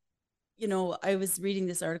I was reading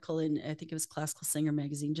this article in, I think it was Classical Singer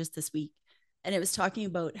magazine just this week, and it was talking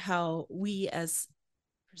about how we as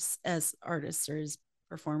artists or as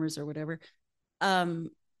performers or whatever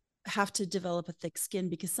have to develop a thick skin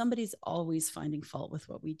because somebody's always finding fault with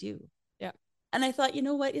what we do. Yeah. And I thought, you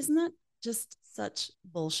know what, isn't that just such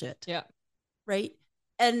bullshit? Yeah. Right.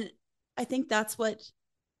 And I think that's what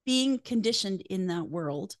being conditioned in that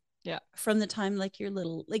world. Yeah. From the time like you're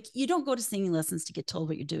little, like you don't go to singing lessons to get told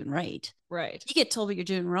what you're doing right. Right. You get told what you're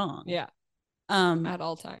doing wrong. Yeah. At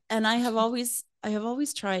all times. And I have always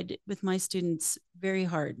tried with my students very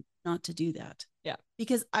hard not to do that. Yeah.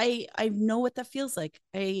 Because I know what that feels like.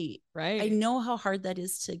 I know how hard that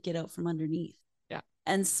is to get out from underneath. Yeah.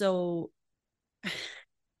 And so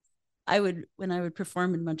when I would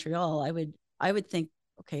perform in Montreal, I would think,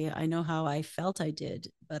 okay, I know how I felt I did,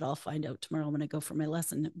 but I'll find out tomorrow when I go for my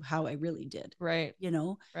lesson how I really did. Right.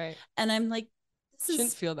 Right. And I'm like, this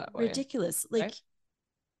shouldn't feel that way. Ridiculous. Like, right?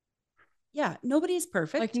 Yeah, nobody is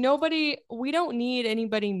perfect. Like we don't need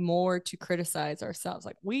anybody more to criticize ourselves.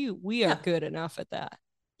 Like we are good enough at that.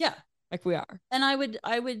 Yeah. Like we are. And I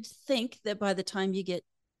would think that by the time you get,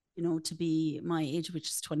 to be my age, which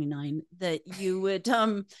is 29, that you would,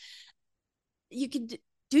 you could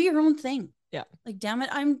do your own thing. Yeah. Like, damn it.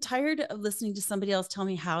 I'm tired of listening to somebody else tell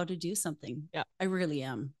me how to do something. Yeah. I really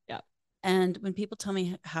am. Yeah. And when people tell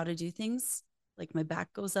me how to do things, like my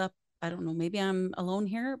back goes up. I don't know, maybe I'm alone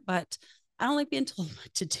here, but I don't like being told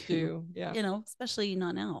what to do. Yeah. Especially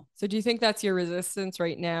not now. So do you think that's your resistance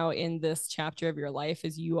right now in this chapter of your life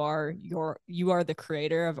is you are the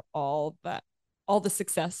creator of all the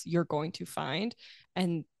success you're going to find,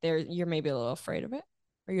 and you're maybe a little afraid of it?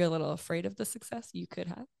 Are you a little afraid of the success you could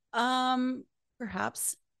have?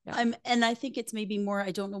 Perhaps. Yeah. And I think it's maybe more, I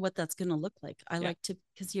don't know what that's going to look like. I like to,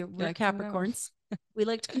 because we're Capricorns. We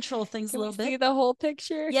like to control things a little bit. See the whole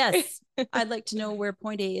picture. Yes. I'd like to know where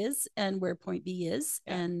point A is and where point B is.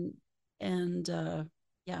 Yeah. And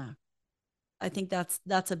yeah, I think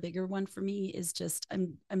that's a bigger one for me, is just,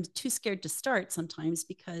 I'm too scared to start sometimes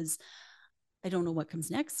because I don't know what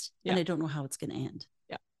comes next. Yeah. And I don't know how it's going to end.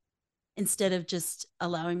 Yeah. Instead of just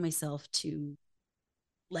allowing myself to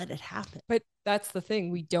let it happen. But that's the thing.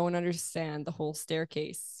 We don't understand the whole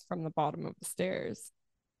staircase from the bottom of the stairs.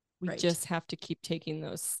 We just have to keep taking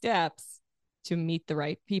those steps to meet the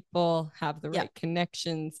right people, have the right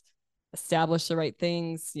connections, establish the right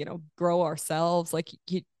things, grow ourselves. Like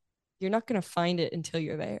you're not going to find it until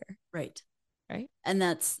you're there. Right. Right. And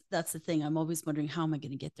that's the thing. I'm always wondering, how am I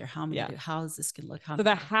going to get there? How am I going to do? How is this going to look? So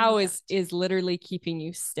the how is literally keeping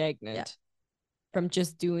you stagnant from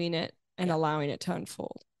just doing it and allowing it to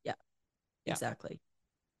unfold. Yeah. Exactly.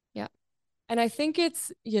 Yeah. And I think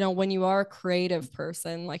it's, when you are a creative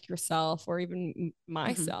person like yourself or even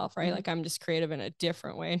myself, right? Like I'm just creative in a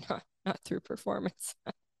different way, not through performance.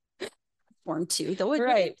 Form too, though.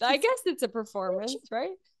 Right. I guess it's a performance,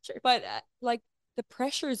 right? Sure. But like the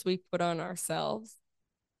pressures we put on ourselves,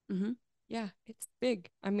 yeah, it's big.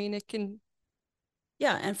 I mean,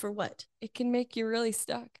 yeah, and for what? It can make you really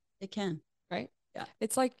stuck. It can. Right? Yeah.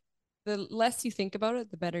 It's like the less you think about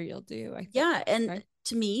it, the better you'll do, I think. Yeah, and right?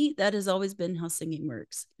 To me, that has always been how singing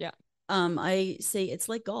works. Yeah. I say it's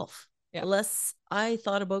like golf. Yeah. The less I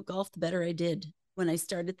thought about golf, the better I did. When I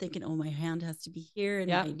started thinking, oh, my hand has to be here and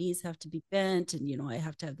my knees have to be bent, and I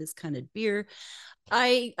have to have this kind of beer.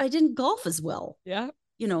 I didn't golf as well. Yeah.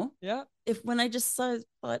 Yeah. If when I just thought,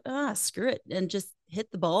 screw it, and just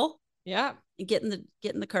hit the ball. Yeah. And get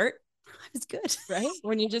in the cart, I was good. Right.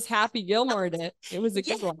 When you just Happy Gilmore'd it was a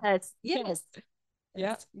good one. Yes.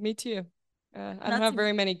 Yeah. Me too. I don't have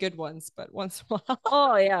very many good ones, but once in a while.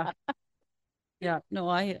 Oh yeah. Yeah. No,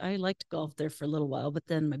 I liked golf there for a little while, but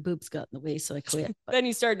then my boobs got in the way, so I quit. Then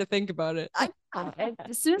you started to think about it.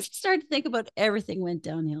 As soon as I started to think about it, everything went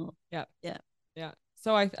downhill. Yeah. Yeah. Yeah.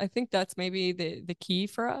 So I think that's maybe the key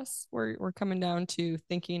for us. We're coming down to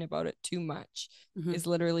thinking about it too much is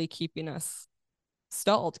literally keeping us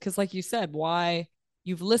stalled. Because like you said, why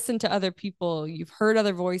you've listened to other people, you've heard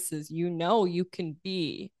other voices, you can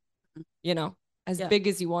be, as big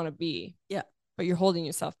as you want to be. Yeah. But you're holding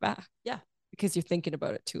yourself back. Yeah. Because you're thinking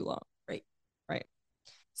about it too long. Right. Right.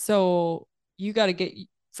 So you got to get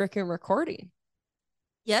freaking recording.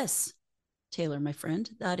 Yes. Taylor, my friend,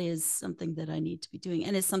 that is something that I need to be doing.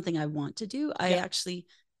 And it's something I want to do.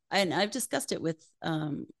 And I've discussed it with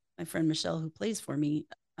my friend Michelle, who plays for me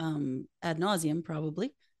ad nauseum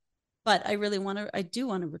probably. But I do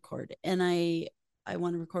want to record. And I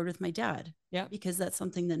want to record with my dad. Yeah. Because that's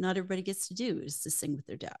something that not everybody gets to do, is to sing with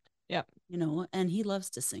their dad. Yeah. And he loves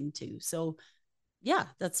to sing too. So yeah,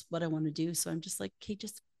 that's what I want to do. So I'm just like, okay,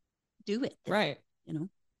 just do it. Right.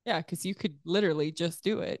 Yeah, because you could literally just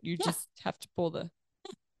do it. You just have to pull the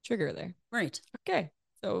trigger there. Right. Okay.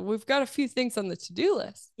 So we've got a few things on the to-do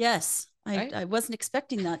list. Yes. Right? I wasn't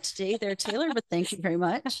expecting that today there, Taylor, but thank you very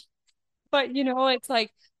much. But, it's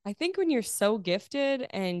like, I think when you're so gifted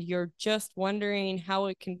and you're just wondering how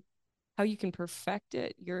you can perfect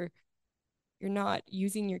it, you're not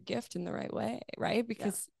using your gift in the right way, right?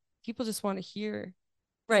 Because people just want to hear,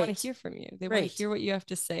 want to hear from you. They want to hear what you have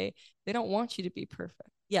to say. They don't want you to be perfect.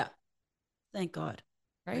 Yeah. Thank God.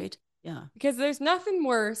 Right? Yeah. Because there's nothing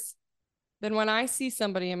worse than when I see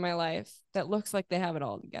somebody in my life that looks like they have it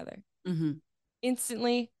all together.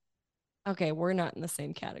 Instantly, okay, we're not in the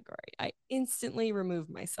same category. I instantly remove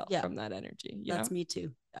myself from that energy. That's me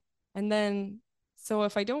too. Yeah. And then, so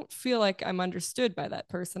if I don't feel like I'm understood by that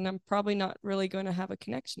person, I'm probably not really going to have a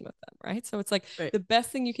connection with them, right? So it's like the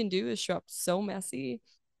best thing you can do is show up so messy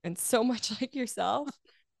and so much like yourself.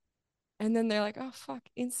 And then they're like, oh, fuck,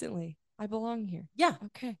 instantly, I belong here. Yeah.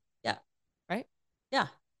 Okay. Yeah. Right? Yeah.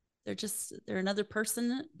 They're another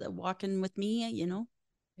person that walking with me,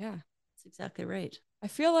 Yeah. That's exactly right. I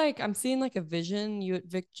feel like I'm seeing like a vision, you at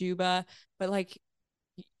Vic Juba, but like,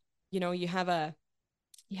 you have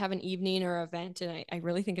an evening or event, and I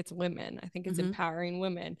really think it's women. I think it's empowering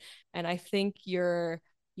women. And I think you're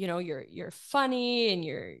funny and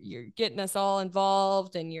you're getting us all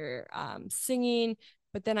involved and you're singing.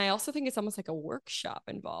 But then I also think it's almost like a workshop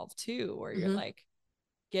involved too, where you're like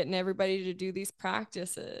getting everybody to do these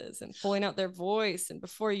practices and pulling out their voice. And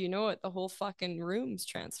before you know it, the whole fucking room's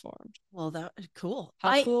transformed. Well, that's cool.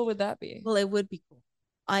 How cool would that be? Well, it would be cool.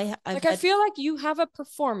 I feel like you have a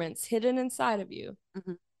performance hidden inside of you,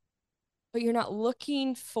 but you're not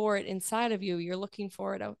looking for it inside of you. You're looking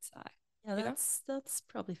for it outside. Yeah, that's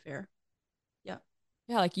probably fair. Yeah.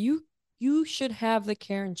 Yeah, like you should have the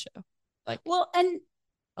Karen show. Like, well, and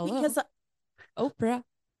hello, because Oprah.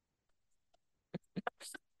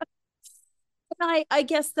 I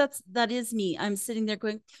guess that is me. I'm sitting there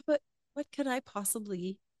going, but what could I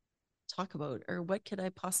possibly talk about, or what could I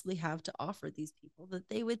possibly have to offer these people that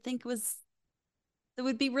they would think that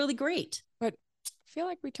would be really great? But I feel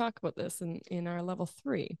like we talk about this in our level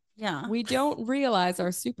 3. Yeah. We don't realize our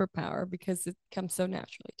superpower because it comes so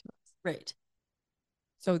naturally to us. Right.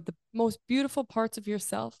 So the most beautiful parts of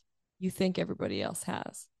yourself, you think everybody else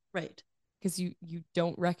has. Right. Because you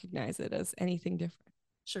don't recognize it as anything different.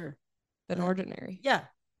 Sure. Than ordinary. Yeah.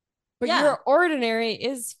 But your ordinary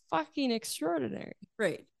is fucking extraordinary.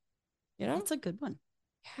 Right. That's a good one.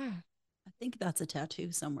 Yeah. I think that's a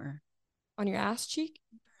tattoo somewhere. On your ass cheek?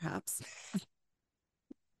 Perhaps.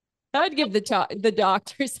 I'd give the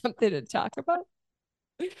doctor something to talk about.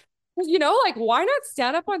 Like, why not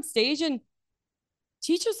stand up on stage and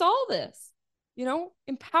Teach us all this,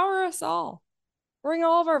 empower us all, bring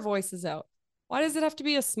all of our voices out. Why does it have to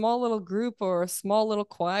be a small little group or a small little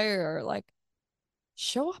choir? Or like,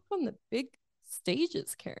 show up on the big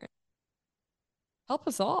stages, Karen. Help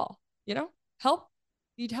us all, help.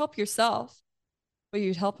 You'd help yourself, but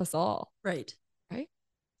you'd help us all. Right. Right.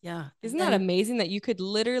 Yeah. Isn't that amazing that you could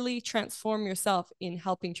literally transform yourself in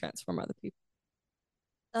helping transform other people?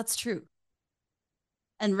 That's true.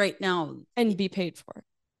 And right now, and be paid for it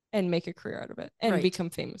and make a career out of it and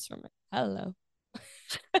become famous from it. Hello.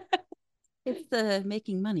 It's the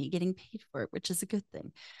making money, getting paid for it, which is a good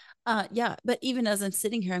thing. Yeah. But even as I'm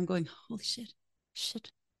sitting here, I'm going, holy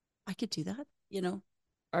shit, I could do that,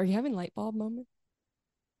 Are you having light bulb moments?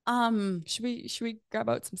 Should we grab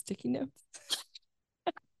out some sticky notes?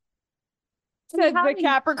 Said the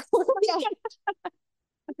Capricorn.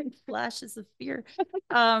 Flashes of fear.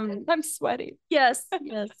 I'm sweaty. Yes.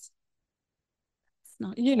 It's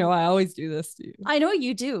not cold. I always do this to you. I know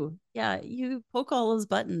you do. Yeah, you poke all those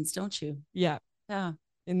buttons, don't you? Yeah.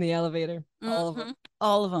 In the elevator. All of them.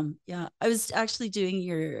 All of them. Yeah. I was actually doing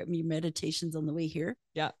your meditations on the way here.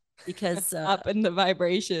 Yeah. Because up in the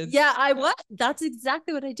vibrations. Yeah, that's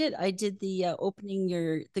exactly what I did. I did the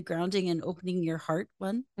the grounding and opening your heart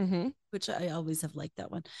one, which I always have liked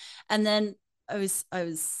that one. And then I was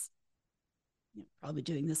probably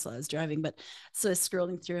doing this while I was driving, but so I was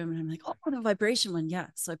scrolling through them and I'm like, oh, the vibration one. Yeah.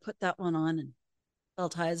 So I put that one on and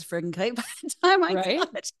felt high as a friggin' kite by the time I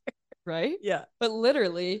got it. Right? Yeah. But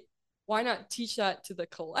literally, why not teach that to the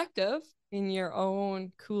collective in your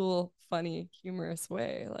own cool, funny, humorous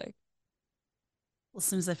way? Like, well, as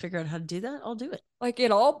soon as I figure out how to do that, I'll do it. Like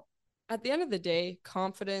it all, at the end of the day,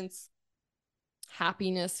 confidence,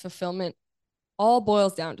 happiness, fulfillment, all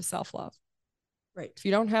boils down to self-love. Right. If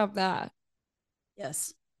you don't have that,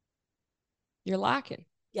 yes, you're lacking.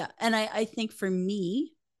 Yeah. And I think for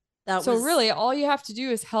me, that so really all you have to do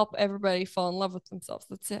is help everybody fall in love with themselves.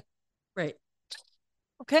 That's it. Right.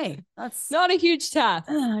 Okay. That's not a huge task.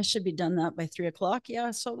 I should be done that by 3:00.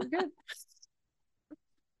 Yeah. So we're good.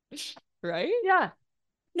 Right? Yeah.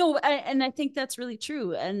 No, and I think that's really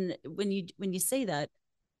true. And when you say that,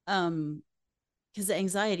 because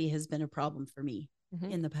anxiety has been a problem for me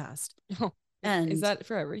in the past. Oh, and is that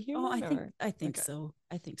for every human? Oh, I think so.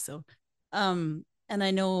 I think so. And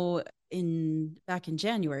I know back in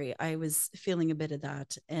January, I was feeling a bit of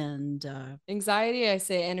that. And anxiety, I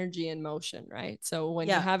say energy in motion, right? So when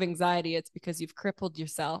you have anxiety, it's because you've crippled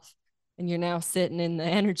yourself and you're now sitting in the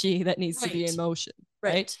energy that needs to be in motion.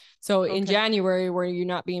 Right. So in January, were you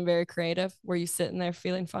not being very creative? Were you sitting there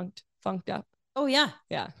feeling funked up? Oh, yeah.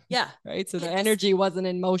 Yeah. Right. So the energy wasn't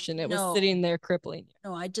in motion. It was sitting there crippling you.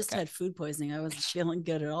 No, I just had food poisoning. I wasn't feeling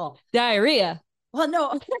good at all. Diarrhea. Well,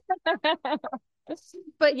 no.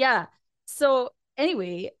 But yeah. So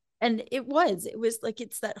anyway, and it was like,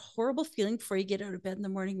 it's that horrible feeling before you get out of bed in the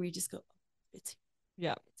morning where you just go, oh, it's here.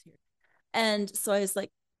 Yeah. It's here. And so I was like,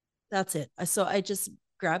 that's it. So I just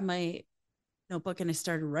grabbed my notebook and I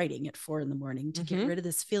started writing at 4 a.m. to get rid of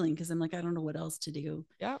this feeling. Cause I'm like, I don't know what else to do.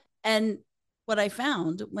 Yeah. And what I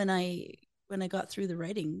found when I got through the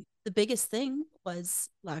writing, the biggest thing was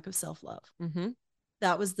lack of self-love.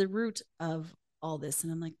 That was the root of all this.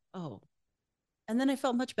 And I'm like, oh, and then I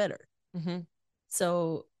felt much better.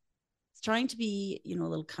 So trying to be, a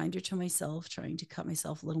little kinder to myself, trying to cut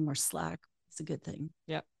myself a little more slack is a good thing.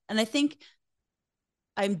 Yeah. And I think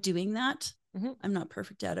I'm doing that. I'm not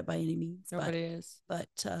perfect at it by any means. Nobody is. But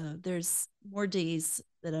there's more days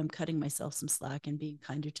that I'm cutting myself some slack and being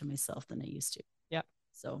kinder to myself than I used to. Yeah.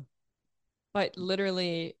 So. But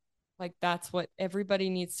literally, like that's what everybody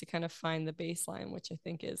needs to kind of find the baseline, which I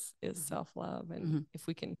think is self-love. And if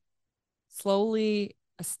we can slowly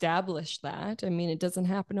establish that, I mean, it doesn't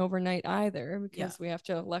happen overnight either, because we have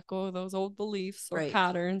to let go of those old beliefs or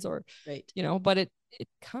patterns or, but it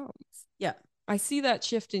comes. Yeah. I see that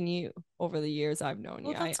shift in you over the years I've known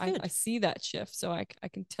you. I see that shift. So I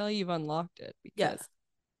can tell you've unlocked it, because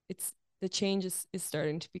it's the change is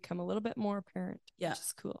starting to become a little bit more apparent. Yeah. Which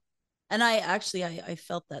is cool. And I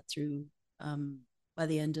felt that through by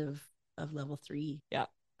the end of level 3. Yeah.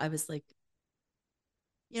 I was like,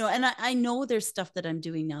 and I know there's stuff that I'm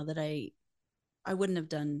doing now that I wouldn't have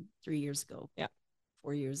done 3 years ago. Yeah.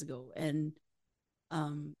 4 years ago. And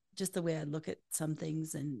just the way I look at some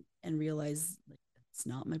things and realize, like, it's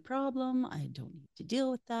not my problem. I don't need to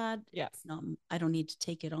deal with that. Yeah. I don't need to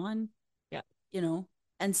take it on. Yeah.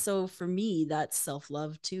 And so for me, that's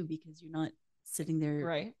self-love too, because you're not sitting there,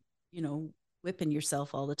 right, whipping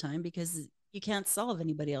yourself all the time, because you can't solve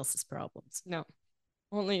anybody else's problems. No,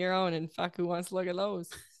 only your own. And fuck, who wants to look at those?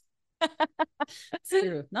 It's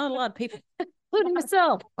true. Not a lot of people. including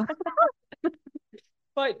myself.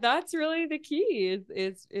 But that's really the key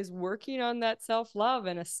is working on that self-love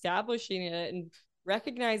and establishing it and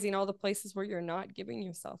recognizing all the places where you're not giving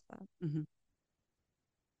yourself that. Mm-hmm.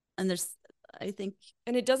 And I think,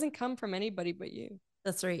 and it doesn't come from anybody but you.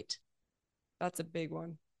 That's right. That's a big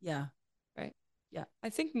one. Yeah. Right. Yeah. I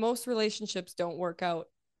think most relationships don't work out,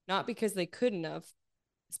 not because they couldn't have.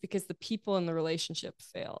 It's because the people in the relationship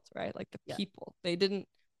failed, right? Like the people, they didn't,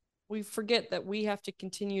 we forget that we have to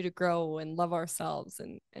continue to grow and love ourselves.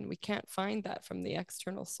 And we can't find that from the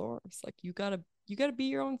external source. Like you gotta be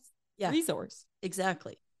your own resource.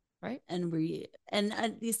 Exactly. Right. And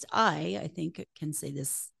at least I think can say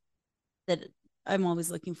this, that I'm always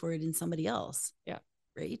looking for it in somebody else. Yeah.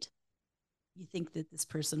 Right. You think that this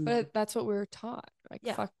person, but that's what we were taught. Like,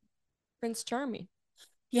 fuck Prince Charming.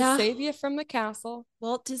 He'll save you from the castle.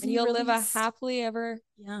 Walt Disney, and you'll live a happily ever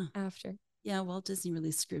after. Yeah, Walt Disney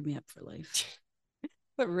really screwed me up for life.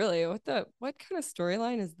 But really, what kind of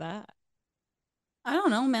storyline is that? I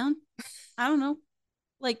don't know, man. I don't know.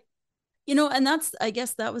 Like, and I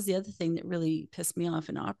guess that was the other thing that really pissed me off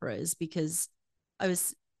in opera, is because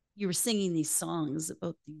you were singing these songs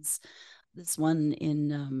about this one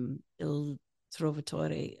in Il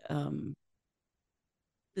Trovatore.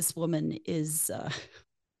 This woman is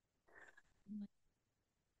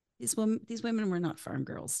these women were not farm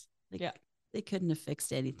girls. They couldn't have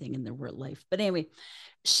fixed anything in their world life. But anyway,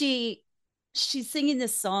 she's singing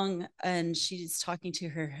this song and she's talking to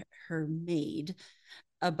her maid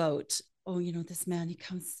about, this man, he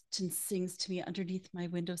comes and sings to me underneath my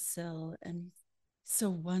windowsill and he's so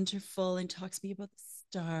wonderful and talks to me about the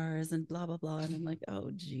stars and blah blah blah. And I'm like,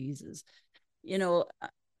 oh Jesus, I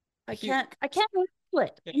can't handle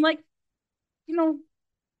it. I'm like, I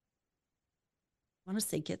want to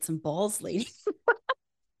say get some balls, lady.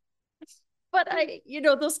 But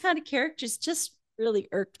those kind of characters just really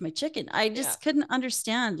irked my chicken. I just couldn't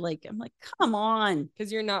understand. Like, I'm like, come on.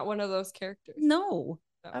 Because you're not one of those characters. No.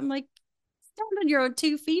 I'm like, stand on your own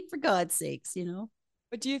 2 feet, for God's sakes,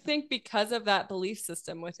 But do you think because of that belief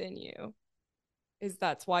system within you,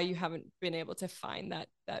 that's why you haven't been able to find that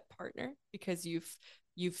partner? Because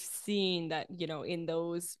you've seen that, in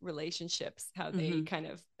those relationships, how they kind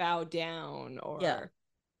of bow down or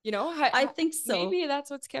I think so. Maybe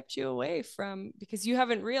that's what's kept you away from, because you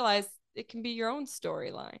haven't realized it can be your own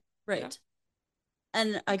storyline. Right.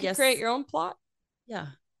 And I guess create your own plot. Yeah.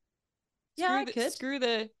 Screw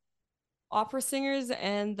the opera singers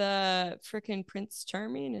and the freaking Prince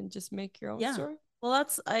Charming and just make your own story. Well,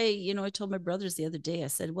 I told my brothers the other day, I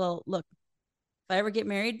said, well, look, if I ever get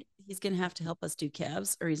married, he's going to have to help us do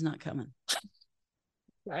calves or he's not coming.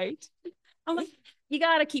 Right. I'm like, you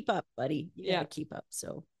got to keep up, buddy. You got to keep up.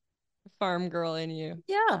 So farm girl in you.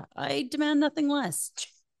 Yeah. I demand nothing less.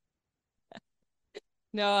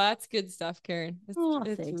 No, that's good stuff, Karen. It's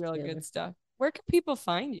real good stuff. Where can people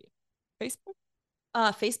find you? Facebook?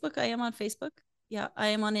 Facebook. I am on Facebook. Yeah. I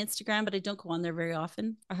am on Instagram, but I don't go on there very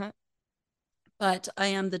often. But I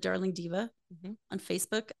am the Darling Diva on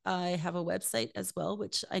Facebook. I have a website as well,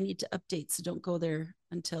 which I need to update. So don't go there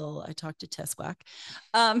until I talk to Tess Wack.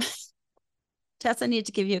 Tess, I need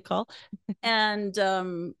to give you a call. And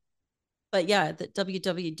but yeah, the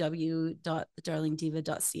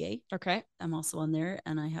www.thedarlingdiva.ca. Okay. I'm also on there,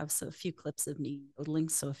 and I have a few clips of me yodeling.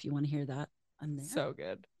 So if you want to hear that, I'm there. So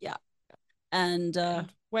good. Yeah. And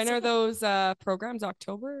when are those programs?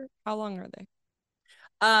 October? How long are they?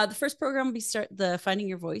 The first program will be the Finding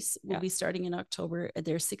Your Voice will be starting in October.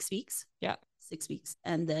 They're 6 weeks. Yeah. 6 weeks.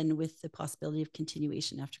 And then with the possibility of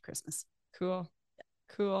continuation after Christmas. Cool.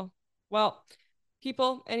 Cool. Well,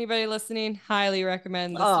 people, anybody listening, highly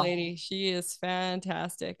recommend this lady. She is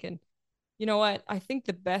fantastic. And you know what? I think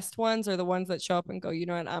the best ones are the ones that show up and go, you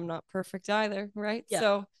know what? I'm not perfect either. Right. Yeah.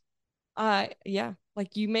 So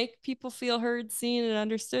like you make people feel heard, seen, and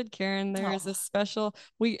understood, Karen. There is a special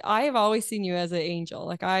I have always seen you as an angel.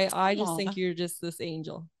 Like I just think you're just this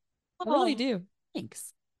angel. I really do.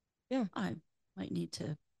 Thanks. Yeah. I might need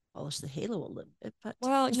to polish the halo a little bit, but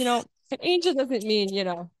well, an angel doesn't mean,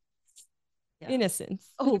 innocence.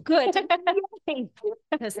 Oh, good.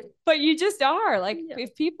 But you just are. Like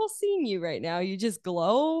if people seeing you right now, you just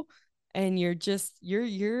glow and you're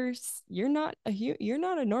not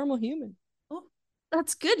a normal human. Oh,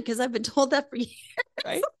 that's good, because I've been told that for years.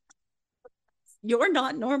 Right? You're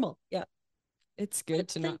not normal. Yeah. It's good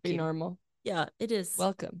to not be normal. Yeah, it is.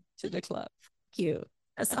 Welcome to the club. Thank you.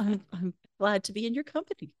 I'm glad to be in your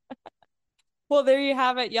company. Well, there you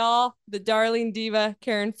have it, y'all. The Darling Diva,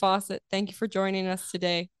 Karen Fawcett. Thank you for joining us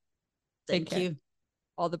today. Thank you.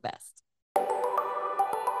 All the best.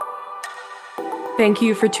 Thank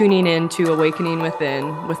you for tuning in to Awakening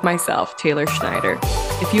Within with myself, Taylor Schneider.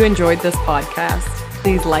 If you enjoyed this podcast,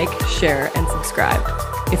 please like, share, and subscribe.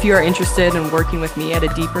 If you are interested in working with me at a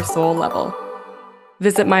deeper soul level,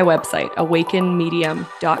 visit my website,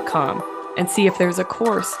 awakenmedium.com, and see if there's a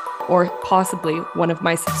course or possibly one of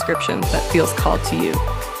my subscriptions that feels called to you.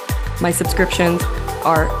 My subscriptions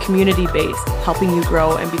are community-based, helping you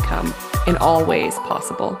grow and become in all ways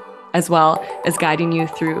possible, as well as guiding you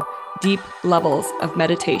through deep levels of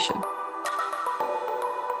meditation